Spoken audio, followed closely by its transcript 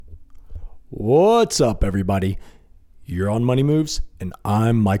What's up, everybody? You're on Money Moves, and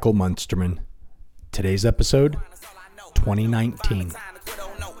I'm Michael Munsterman. Today's episode, 2019.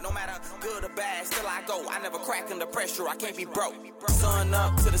 I never crack under pressure, I can't be broke. Sun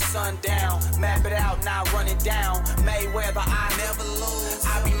up to the sun down, map it out, now running down. Mayweather, I never lose.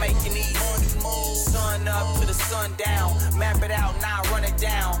 I be making these money moves. Sun up to the sun down, map it out, now running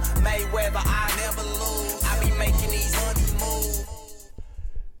down. Mayweather, I never lose. I be making these money moves.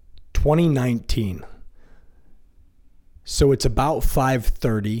 2019. So it's about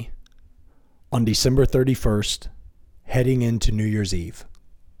 5:30 on December 31st, heading into New Year's Eve.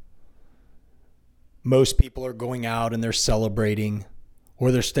 Most people are going out and they're celebrating,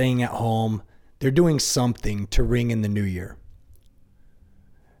 or they're staying at home. They're doing something to ring in the new year.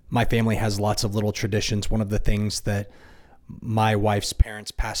 My family has lots of little traditions. One of the things that my wife's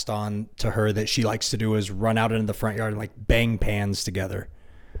parents passed on to her that she likes to do is run out into the front yard and like bang pans together.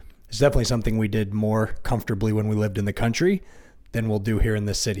 It's definitely something we did more comfortably when we lived in the country than we'll do here in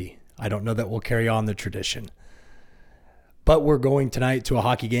the city. I don't know that we'll carry on the tradition. But we're going tonight to a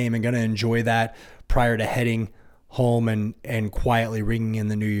hockey game and going to enjoy that prior to heading home and quietly ringing in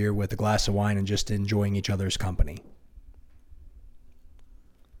the new year with a glass of wine and just enjoying each other's company.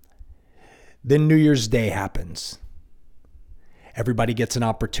 Then New Year's Day happens. Everybody gets an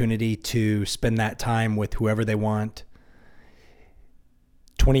opportunity to spend that time with whoever they want.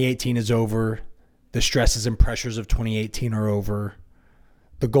 2018 is over. The stresses and pressures of 2018 are over.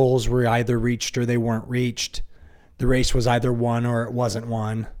 The goals were either reached or they weren't reached. The race was either won or it wasn't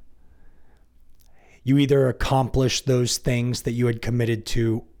won. You either accomplished those things that you had committed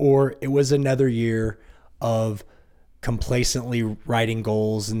to, or it was another year of complacently writing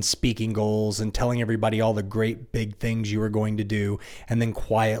goals and speaking goals and telling everybody all the great big things you were going to do, and then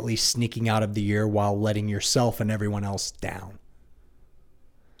quietly sneaking out of the year while letting yourself and everyone else down.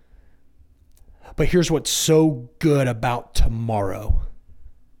 But here's what's so good about tomorrow.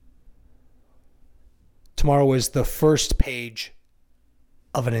 Tomorrow is the first page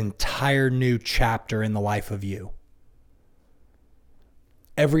of an entire new chapter in the life of you.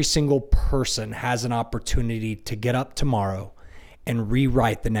 Every single person has an opportunity to get up tomorrow and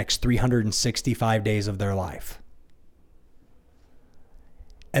rewrite the next 365 days of their life.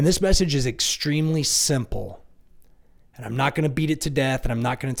 And this message is extremely simple. And I'm not going to beat it to death, and I'm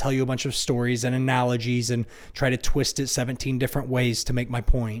not going to tell you a bunch of stories and analogies and try to twist it 17 different ways to make my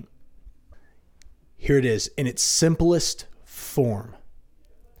point. Here it is in its simplest form.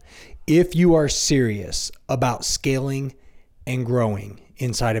 If you are serious about scaling and growing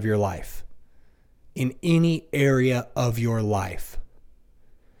inside of your life, in any area of your life,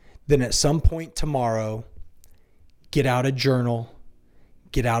 then at some point tomorrow, get out a journal,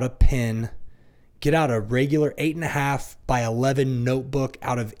 get out a pen, get out a regular 8.5 by 11 notebook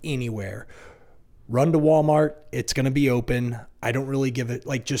out of anywhere. Run to Walmart. It's going to be open. I don't really give it,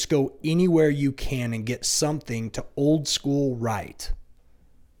 just go anywhere you can and get something to old school write.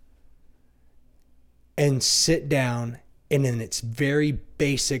 And sit down and in its very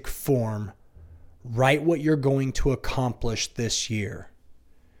basic form, write what you're going to accomplish this year.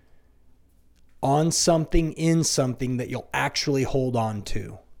 On something, in something that you'll actually hold on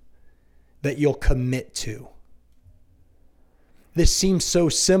to, that you'll commit to. This seems so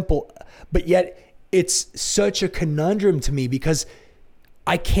simple, but yet it's such a conundrum to me because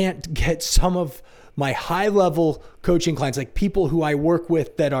I can't get some of my high-level coaching clients, like people who I work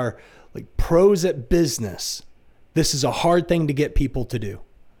with that are like pros at business. This is a hard thing to get people to do.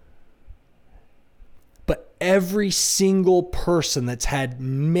 But every single person that's had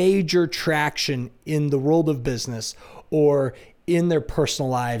major traction in the world of business or in their personal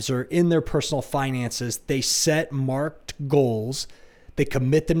lives or in their personal finances, they set marked goals, they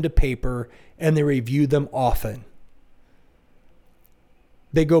commit them to paper, and they review them often.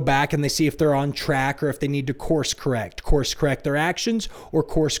 They go back and they see if they're on track or if they need to course correct their actions or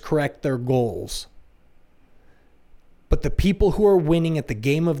course correct their goals. But the people who are winning at the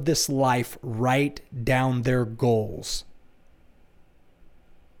game of this life write down their goals.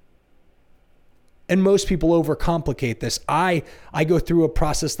 And most people overcomplicate this. I go through a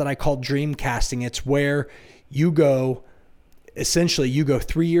process that I call dream casting. It's where you go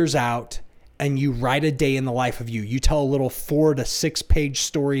 3 years out and you write a day in the life of you. You tell a little 4 to 6 page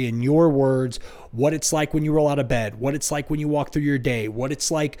story in your words, what it's like when you roll out of bed, what it's like when you walk through your day, what it's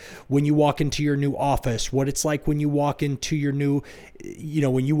like when you walk into your new office, what it's like when you walk into your new,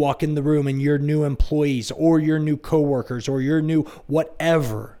 when you walk in the room and your new employees or your new coworkers or your new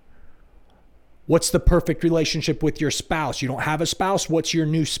whatever. What's the perfect relationship with your spouse? You don't have a spouse. What's your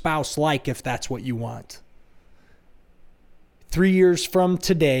new spouse like if that's what you want? 3 years from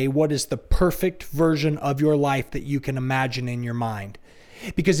today, what is the perfect version of your life that you can imagine in your mind?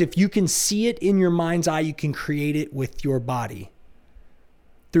 Because if you can see it in your mind's eye, you can create it with your body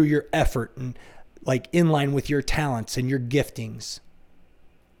through your effort and like in line with your talents and your giftings.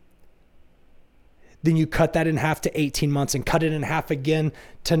 Then you cut that in half to 18 months and cut it in half again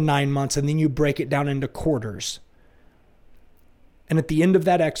to 9 months. And then you break it down into quarters. And at the end of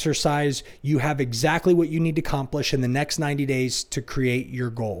that exercise, you have exactly what you need to accomplish in the next 90 days to create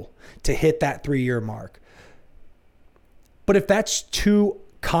your goal, to hit that 3-year mark. But if that's too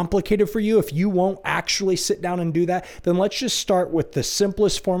complicated for you, if you won't actually sit down and do that, then let's just start with the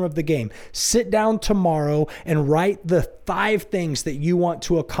simplest form of the game. Sit down tomorrow and write the 5 things that you want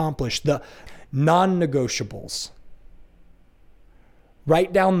to accomplish, the non-negotiables.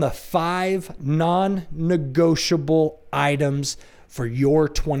 Write down the 5 non-negotiable items for your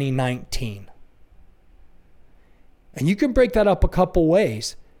 2019. And you can break that up a couple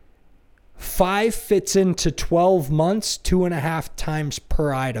ways. 5 fits into 12 months, 2.5 times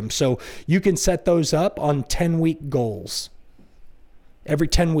per item. So you can set those up on 10-week goals. Every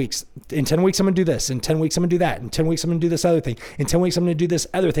 10 weeks. In 10 weeks, I'm going to do this. In 10 weeks, I'm going to do that. In 10 weeks, I'm going to do this other thing. In 10 weeks, I'm going to do this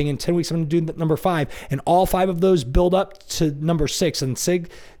other thing. In 10 weeks, I'm going to do number 5. And all 5 of those build up to number 6. And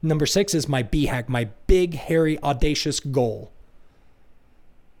number 6 is my BHAG, my big, hairy, audacious goal.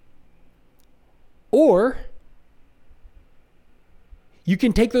 Or you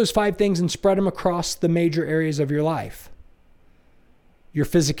can take those 5 things and spread them across the major areas of your life. Your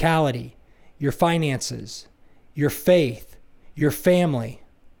physicality, your finances, your faith, your family,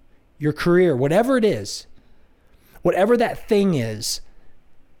 your career, whatever it is, whatever that thing is,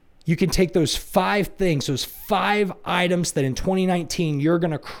 you can take those 5 things, those 5 items that in 2019 you're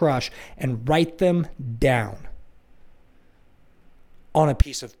going to crush and write them down on a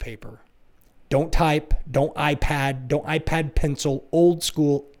piece of paper. Don't type, don't iPad pencil, old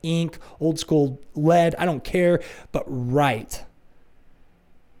school ink, old school lead, I don't care, but write.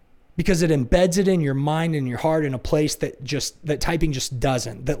 Because it embeds it in your mind and your heart in a place that typing just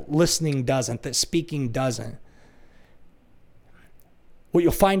doesn't, that listening doesn't, that speaking doesn't. What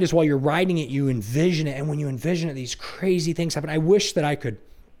you'll find is while you're writing it, you envision it. And when you envision it, these crazy things happen. I wish that I could,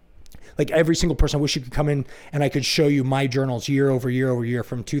 like every single person, I wish you could come in and I could show you my journals year over year over year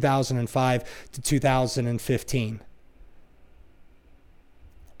from 2005 to 2015.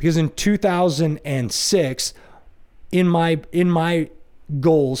 Because in 2006, in my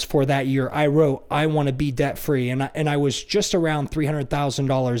goals for that year, I wrote, I want to be debt free. And I was just around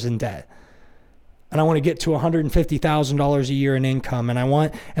 $300,000 in debt. And I want to get to $150,000 a year in income. And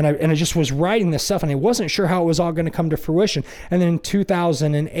I just was writing this stuff and I wasn't sure how it was all going to come to fruition. And then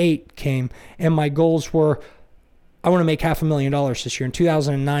 2008 came and my goals were, I want to make $500,000 this year. And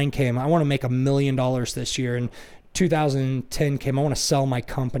 2009 came, I want to make $1 million this year. And 2010 came, I want to sell my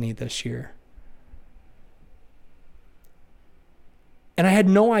company this year. And I had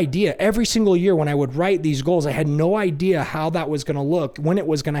no idea. Every single year when I would write these goals, I had no idea how that was going to look, when it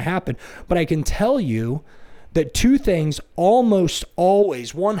was going to happen. But I can tell you that 2 things almost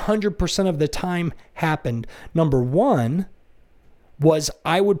always, 100% of the time happened. Number 1 was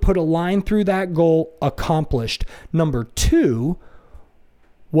I would put a line through that goal, accomplished. Number 2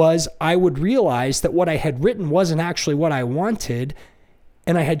 was I would realize that what I had written wasn't actually what I wanted.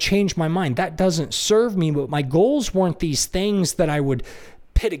 And I had changed my mind. That doesn't serve me, but my goals weren't these things that I would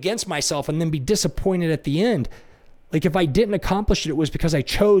pit against myself and then be disappointed at the end. Like if I didn't accomplish it, it was because I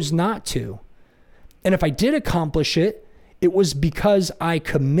chose not to. And if I did accomplish it, it was because I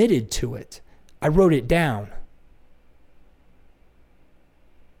committed to it. I wrote it down.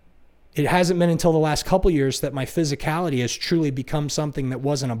 It hasn't been until the last couple years that my physicality has truly become something that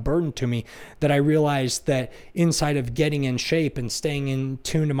wasn't a burden to me, that I realized that inside of getting in shape and staying in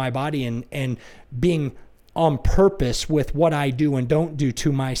tune to my body and being on purpose with what I do and don't do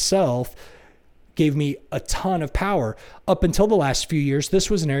to myself gave me a ton of power. Up until the last few years, this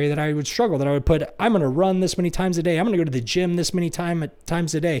was an area that I would struggle, that I would put, I'm going to run this many times a day. I'm going to go to the gym this many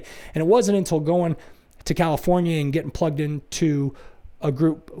times a day. And it wasn't until going to California and getting plugged into a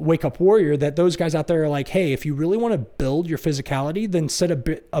group, Wake Up Warrior, that those guys out there are like, hey, if you really want to build your physicality, then set a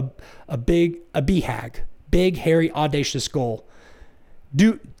BHAG, big, hairy, audacious goal.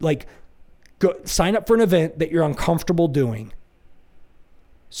 Go sign up for an event that you're uncomfortable doing.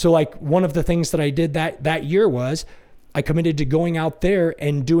 So like one of the things that I did that year was I committed to going out there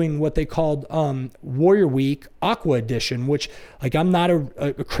and doing what they called Warrior Week Aqua Edition, which like I'm not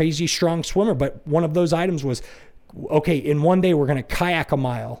a crazy strong swimmer, but one of those items was okay, in one day we're going to kayak a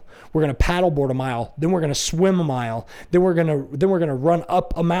mile, we're going to paddleboard a mile, then we're going to swim a mile, then we're going to run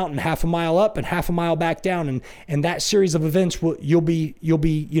up a mountain, half a mile up and half a mile back down, and that series of events you'll be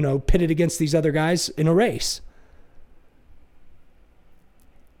pitted against these other guys in a race.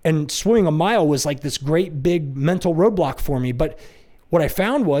 And swimming a mile was like this great big mental roadblock for me. But what I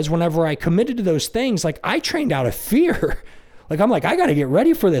found was whenever I committed to those things, like I trained out of fear. Like I'm like, I got to get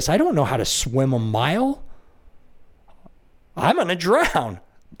ready for this. I don't know how to swim a mile. I'm going to drown.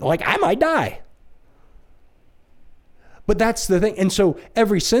 Like I might die. But that's the thing. And so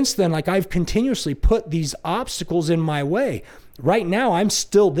ever since then, like I've continuously put these obstacles in my way. Right now,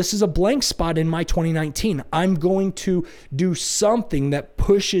 this is a blank spot in my 2019. I'm going to do something that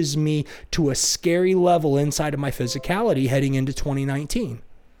pushes me to a scary level inside of my physicality heading into 2019.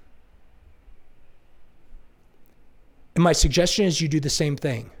 And my suggestion is you do the same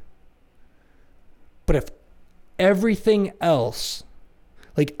thing. But if everything else,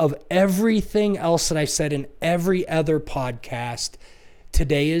 like of everything else that I said in every other podcast,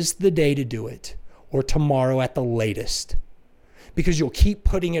 today is the day to do it, or tomorrow at the latest. Because you'll keep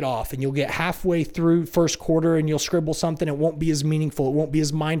putting it off and you'll get halfway through first quarter and you'll scribble something. It won't be as meaningful. It won't be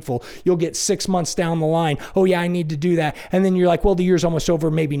as mindful. You'll get 6 months down the line. Oh yeah, I need to do that. And then you're like, well, the year's almost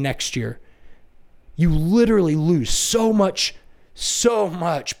over. Maybe next year. You literally lose so much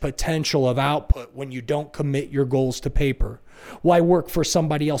potential of output when you don't commit your goals to paper. Why work for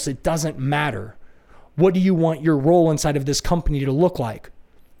somebody else? It doesn't matter. What do you want your role inside of this company to look like?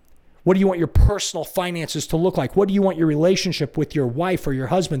 What do you want your personal finances to look like? What do you want your relationship with your wife or your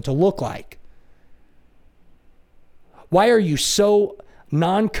husband to look like? Why are you so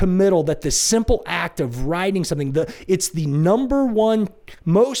non-committal that the simple act of writing something, it's the number one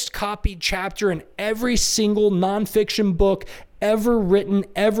most copied chapter in every single nonfiction book ever written,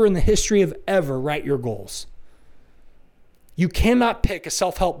 ever in the history of ever, write your goals. You cannot pick a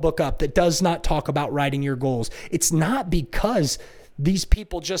self-help book up that does not talk about writing your goals. It's not because these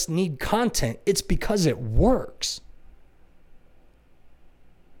people just need content. It's because it works.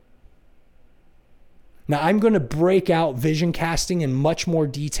 Now, I'm going to break out vision casting in much more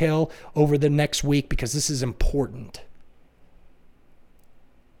detail over the next week because this is important.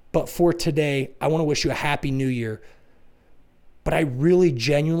 But for today, I want to wish you a happy new year. But I really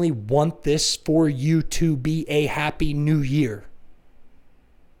genuinely want this for you to be a happy new year.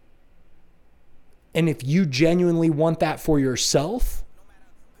 And if you genuinely want that for yourself,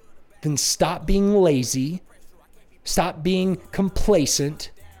 then stop being lazy, stop being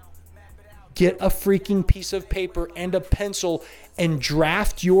complacent, get a freaking piece of paper and a pencil and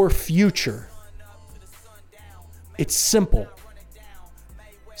draft your future. It's simple.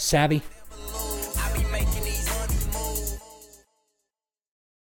 Savvy?